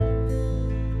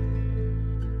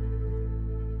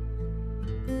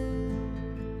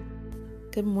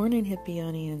Good morning,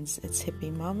 Hippionians. It's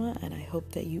Hippie Mama, and I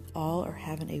hope that you all are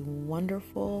having a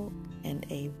wonderful and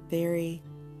a very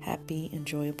happy,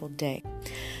 enjoyable day.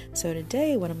 So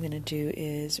today what I'm going to do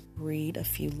is read a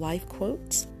few life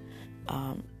quotes.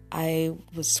 I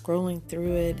was scrolling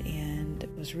through it and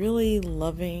was really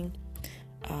loving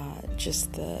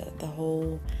just the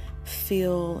whole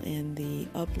feel and the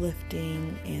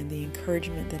uplifting and the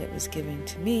encouragement that it was giving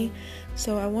to me.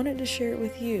 So I wanted to share it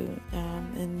with you.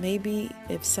 And maybe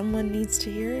if someone needs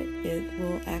to hear it, it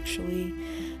will actually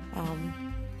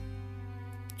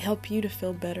help you to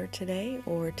feel better today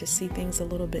or to see things a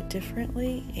little bit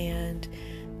differently. And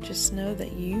just know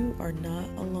that you are not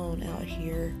alone out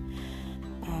here.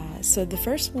 So the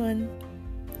first one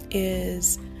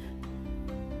is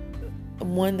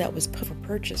one that was put for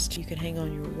purchase. You can hang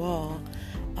on your wall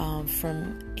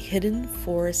from Hidden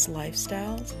Forest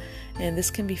Lifestyles, and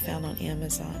this can be found on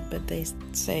Amazon. But they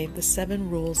say the 7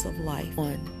 rules of life.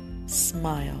 1,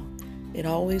 smile. It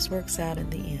always works out in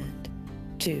the end.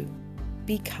 2,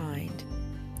 be kind.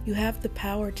 You have the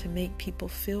power to make people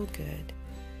feel good.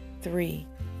 3,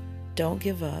 don't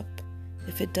give up.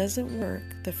 If it doesn't work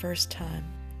the first time,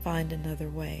 find another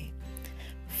way.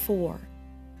 4,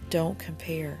 don't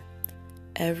compare.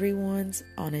 Everyone's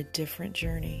on a different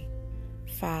journey.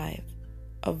 5,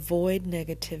 avoid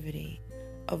negativity.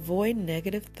 Avoid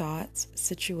negative thoughts,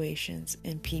 situations,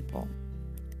 and people.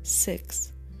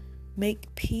 6,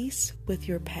 make peace with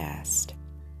your past.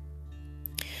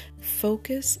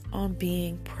 Focus on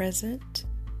being present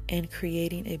and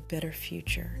creating a better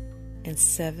future. And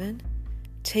 7,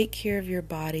 take care of your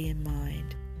body and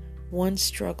mind. One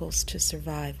struggles to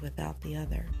survive without the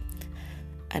other.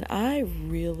 And I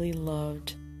really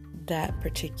loved that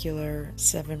particular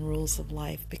 7 rules of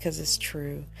life because it's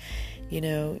true. You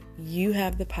know, you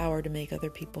have the power to make other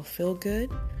people feel good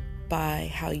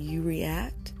by how you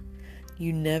react.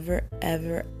 You never,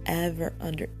 ever, ever,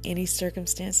 under any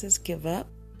circumstances, give up.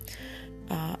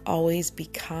 Always be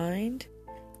kind.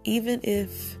 Even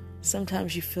if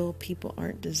sometimes you feel people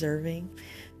aren't deserving.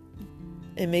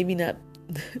 And maybe not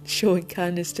showing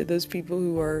kindness to those people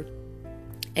who are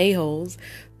a-holes,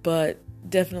 but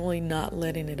definitely not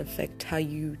letting it affect how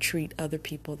you treat other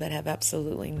people that have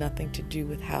absolutely nothing to do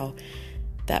with how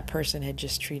that person had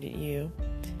just treated you.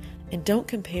 And don't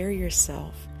compare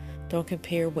yourself. Don't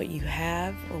compare what you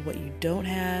have or what you don't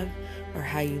have, or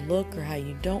how you look or how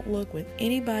you don't look with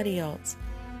anybody else,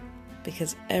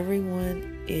 because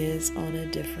everyone is on a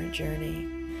different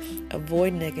journey.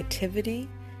 Avoid negativity,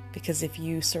 because if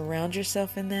you surround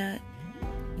yourself in that,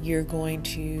 you're going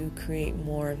to create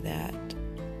more of that.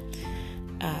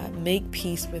 Make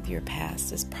peace with your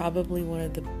past is probably one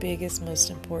of the biggest,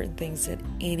 most important things that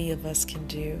any of us can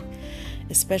do,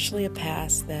 especially a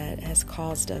past that has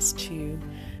caused us to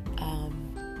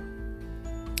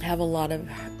have a lot of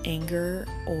anger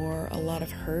or a lot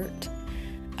of hurt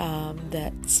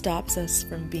that stops us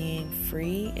from being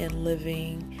free and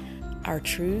living our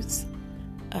truths.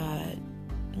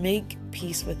 Make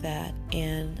peace with that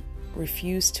and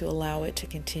refuse to allow it to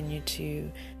continue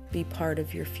to be part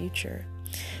of your future.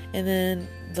 And then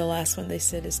the last one they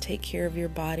said is take care of your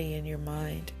body and your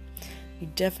mind. You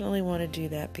definitely want to do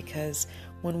that, because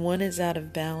when one is out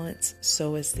of balance,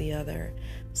 so is the other.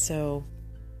 So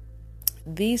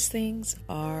these things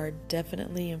are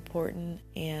definitely important,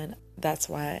 and that's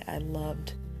why I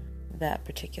loved that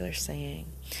particular saying.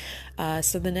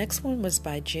 So the next one was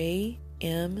by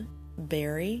J.M.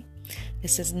 Barrie. It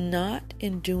says, not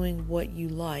in doing what you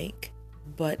like,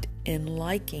 but in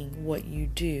liking what you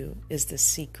do is the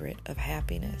secret of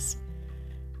happiness.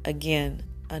 Again,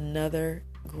 another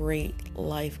great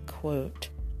life quote.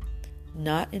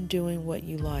 Not in doing what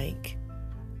you like,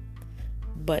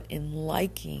 but in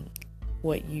liking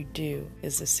what you do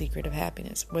is the secret of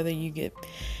happiness. Whether you get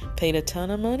paid a ton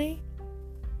of money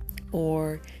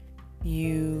or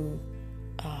you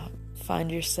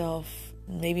find yourself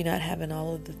maybe not having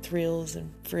all of the thrills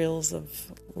and frills of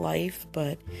life,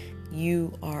 but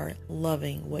you are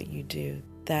loving what you do.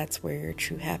 That's where your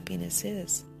true happiness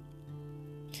is.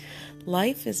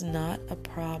 Life is not a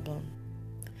problem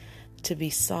to be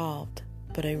solved,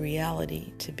 but a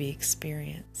reality to be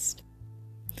experienced.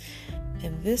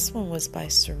 And this one was by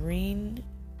Serene,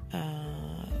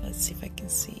 let's see if I can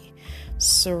see,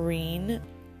 Serene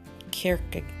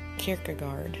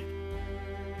Kierkegaard.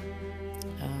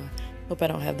 Hope I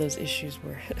don't have those issues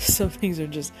where some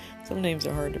names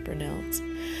are hard to pronounce.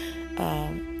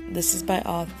 This is by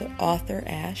Arthur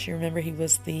Ashe. You remember he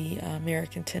was the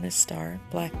American tennis star,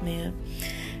 black man.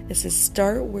 It says,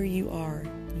 start where you are,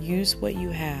 use what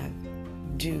you have,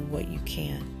 do what you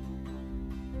can.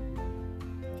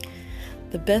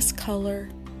 The best color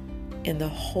in the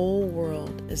whole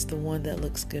world is the one that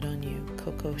looks good on you.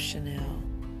 Coco Chanel.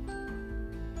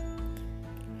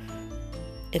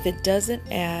 If it doesn't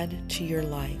add to your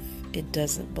life, it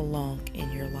doesn't belong in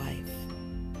your life.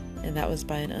 And that was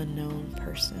by an unknown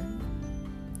person.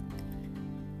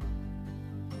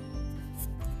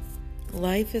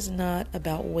 Life is not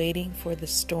about waiting for the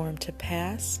storm to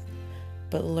pass,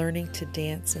 but learning to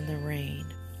dance in the rain.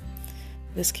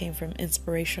 This came from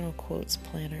Inspirational Quotes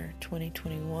Planner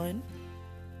 2021.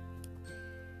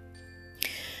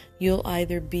 You'll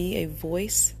either be a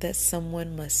voice that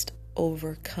someone must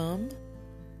overcome,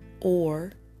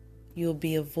 or you'll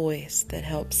be a voice that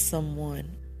helps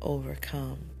someone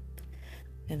overcome.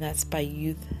 And that's by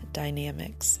Youth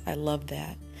Dynamics. I love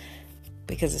that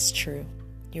because it's true.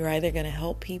 You're either going to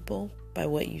help people by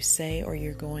what you say, or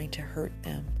you're going to hurt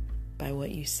them by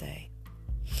what you say.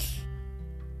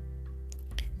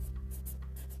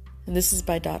 And this is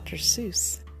by Dr.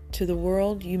 Seuss. To the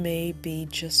world, you may be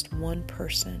just one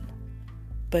person,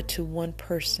 but to one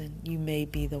person, you may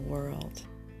be the world.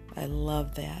 I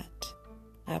love that.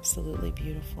 Absolutely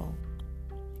beautiful.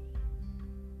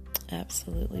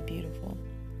 Absolutely beautiful.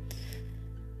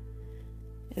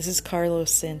 This is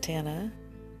Carlos Santana.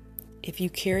 If you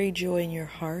carry joy in your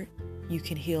heart, you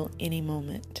can heal any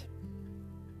moment.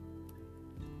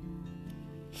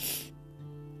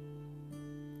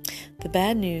 The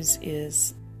bad news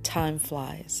is time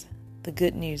flies. The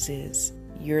good news is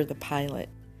you're the pilot.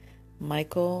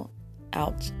 Michael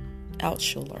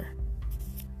Altschuler.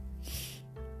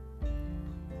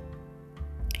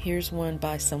 Here's one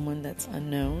by someone that's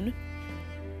unknown.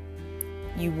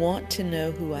 You want to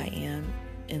know who I am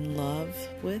in love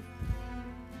with?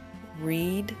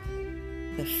 Read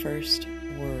the first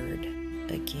word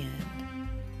again.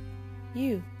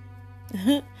 You.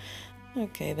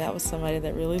 Okay, that was somebody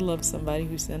that really loved somebody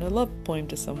who sent a love poem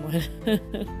to someone.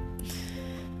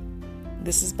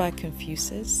 This is by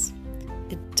Confucius.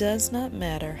 It does not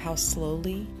matter how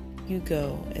slowly you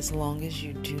go as long as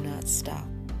you do not stop.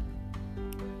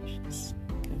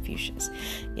 Confucius.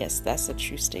 Yes, that's a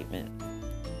true statement.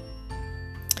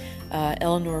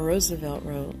 Eleanor Roosevelt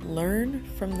wrote, learn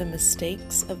from the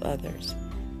mistakes of others.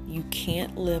 You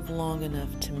can't live long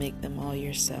enough to make them all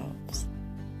yourselves.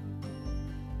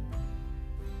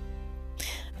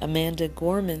 Amanda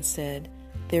Gorman said,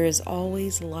 there is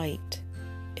always light.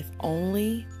 If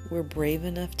only we're brave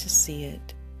enough to see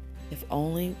it. If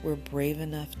only we're brave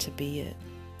enough to be it.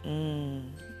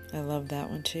 I love that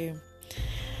one too.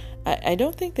 I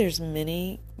don't think there's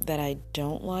many that I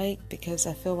don't like, because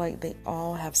I feel like they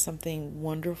all have something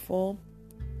wonderful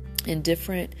in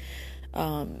different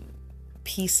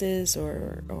pieces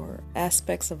or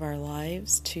aspects of our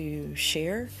lives to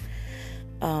share.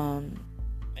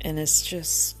 And it's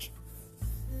just,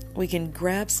 we can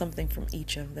grab something from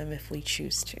each of them if we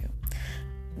choose to.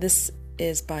 This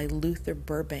is by Luther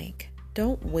Burbank.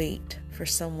 Don't wait for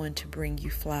someone to bring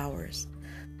you flowers.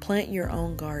 Plant your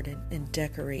own garden and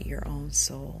decorate your own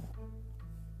soul.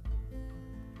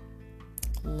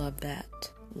 Love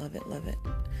that. Love it, love it.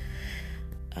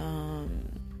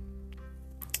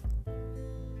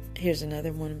 Here's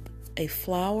another one. A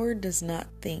flower does not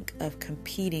think of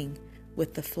competing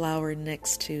with the flower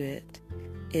next to it.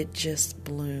 It just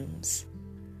blooms.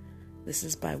 This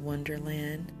is by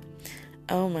Wonderland.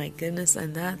 Oh my goodness,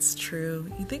 and that's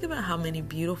true. You think about how many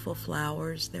beautiful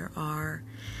flowers there are,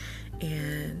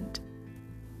 and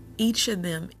each of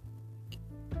them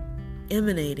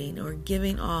emanating or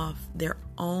giving off their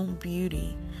own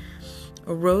beauty.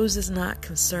 A rose is not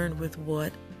concerned with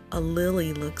what a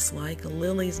lily looks like. A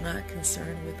lily is not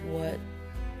concerned with what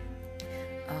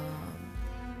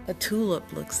a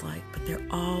tulip looks like, but they're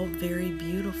all very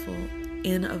beautiful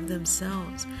in of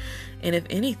themselves. And if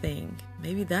anything,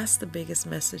 maybe that's the biggest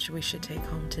message we should take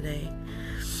home today,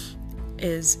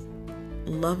 is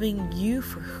loving you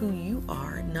for who you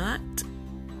are, not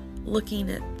looking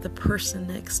at the person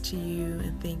next to you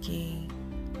and thinking,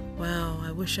 wow,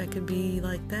 I wish I could be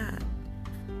like that.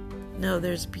 No,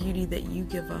 there's beauty that you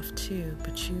give off too,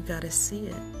 but you got to see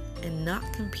it and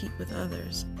not compete with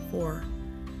others for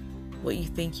what you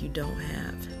think you don't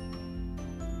have.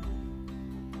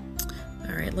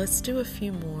 All right, let's do a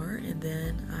few more, and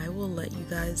then I will let you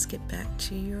guys get back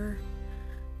to your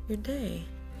day.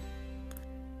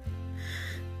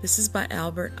 This is by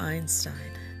Albert Einstein.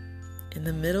 In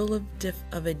the middle of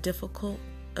a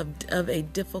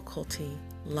difficulty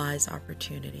lies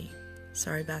opportunity.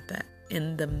 Sorry about that.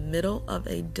 In the middle of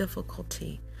a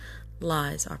difficulty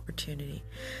lies opportunity.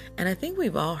 And I think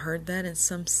we've all heard that in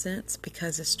some sense,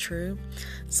 because it's true.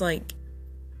 It's like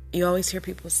you always hear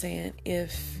people saying,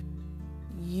 if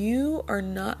you are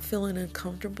not feeling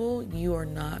uncomfortable, you are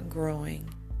not growing.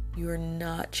 You are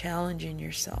not challenging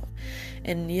yourself.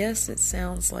 And yes, it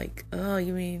sounds like, oh,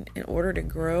 you mean in order to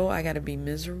grow, I got to be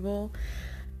miserable?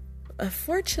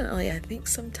 Unfortunately, I think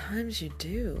sometimes you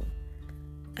do.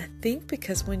 I think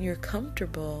because when you're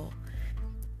comfortable,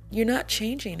 you're not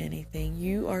changing anything.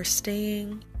 You are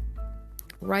staying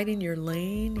right in your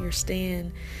lane.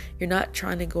 You're not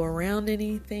trying to go around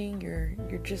anything. You're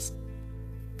just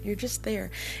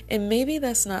there. And maybe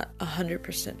that's not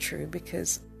 100% true,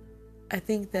 because I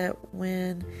think that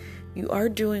when you are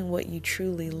doing what you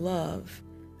truly love,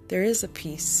 there is a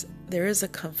peace, there is a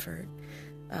comfort,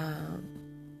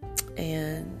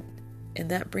 and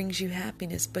that brings you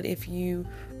happiness. But if you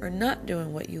are not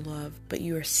doing what you love, but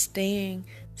you are staying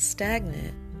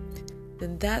stagnant,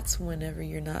 then that's whenever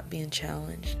you're not being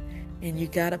challenged. And you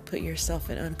got to put yourself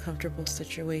in uncomfortable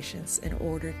situations in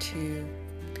order to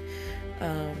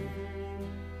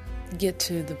get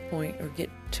to the point, or get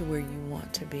to where you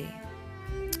want to be.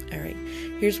 All right,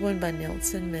 here's one by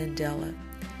Nelson Mandela.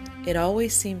 It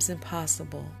always seems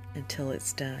impossible until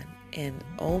it's done. And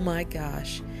oh my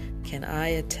gosh, can I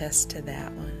attest to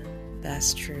that one?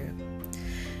 That's true.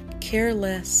 Care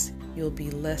less, you'll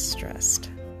be less stressed.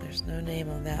 There's no name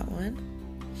on that one.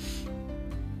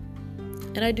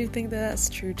 And I do think that that's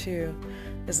true too.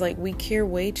 It's like we care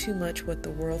way too much what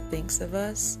the world thinks of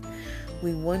us.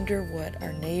 We wonder what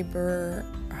our neighbor,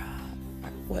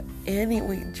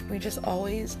 we just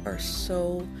always are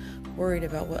so worried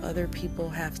about what other people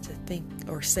have to think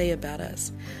or say about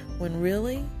us, when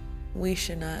really we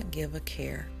should not give a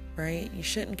care, right? You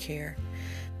shouldn't care.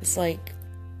 It's like,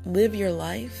 live your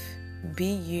life,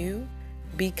 be you,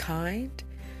 be kind,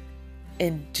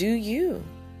 and do you.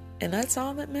 And that's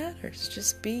all that matters.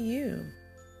 Just be you.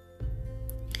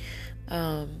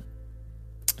 And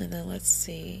then let's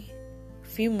see, a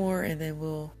few more, and then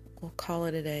we'll call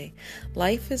it a day.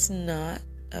 Life is not,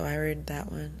 I read that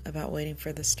one about waiting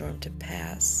for the storm to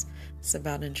pass. It's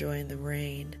about enjoying the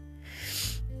rain.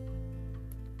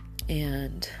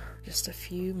 And just a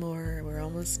few more. We're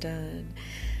almost done.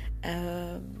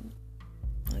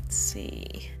 Let's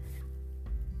see.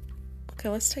 Okay,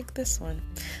 let's take this one.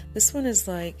 This one is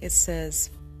like, it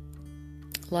says,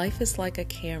 life is like a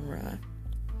camera.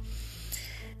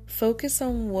 Focus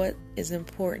on what is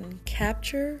important,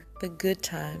 capture the good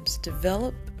times,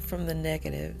 develop from the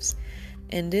negatives,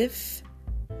 and if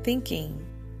things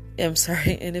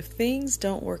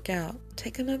don't work out,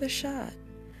 take another shot.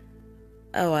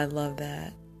 Oh, I love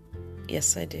that.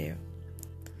 Yes, I do.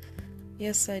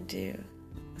 Yes, I do.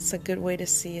 It's a good way to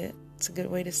see it. It's a good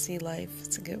way to see life.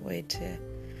 It's a good way to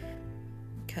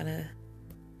kind of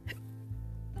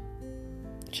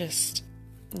just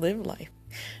live life.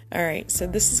 All right, so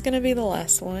this is going to be the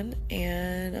last one,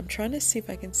 and I'm trying to see if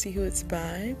I can see who it's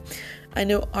by. I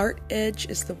know Art Edge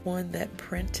is the one that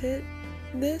printed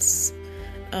this,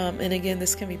 and again,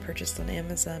 this can be purchased on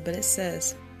Amazon, but it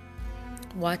says,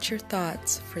 watch your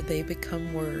thoughts, for they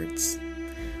become words.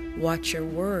 Watch your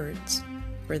words,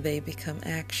 for they become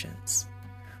actions.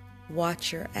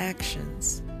 Watch your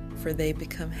actions, for they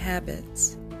become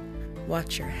habits.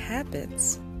 Watch your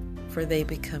habits, for they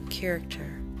become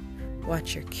character.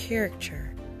 Watch your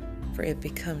character, for it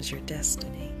becomes your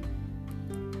destiny.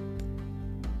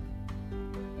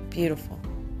 Beautiful.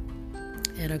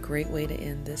 And a great way to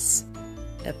end this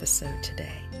episode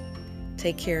today.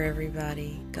 Take care,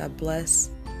 everybody. God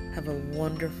bless. Have a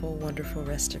wonderful, wonderful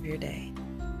rest of your day.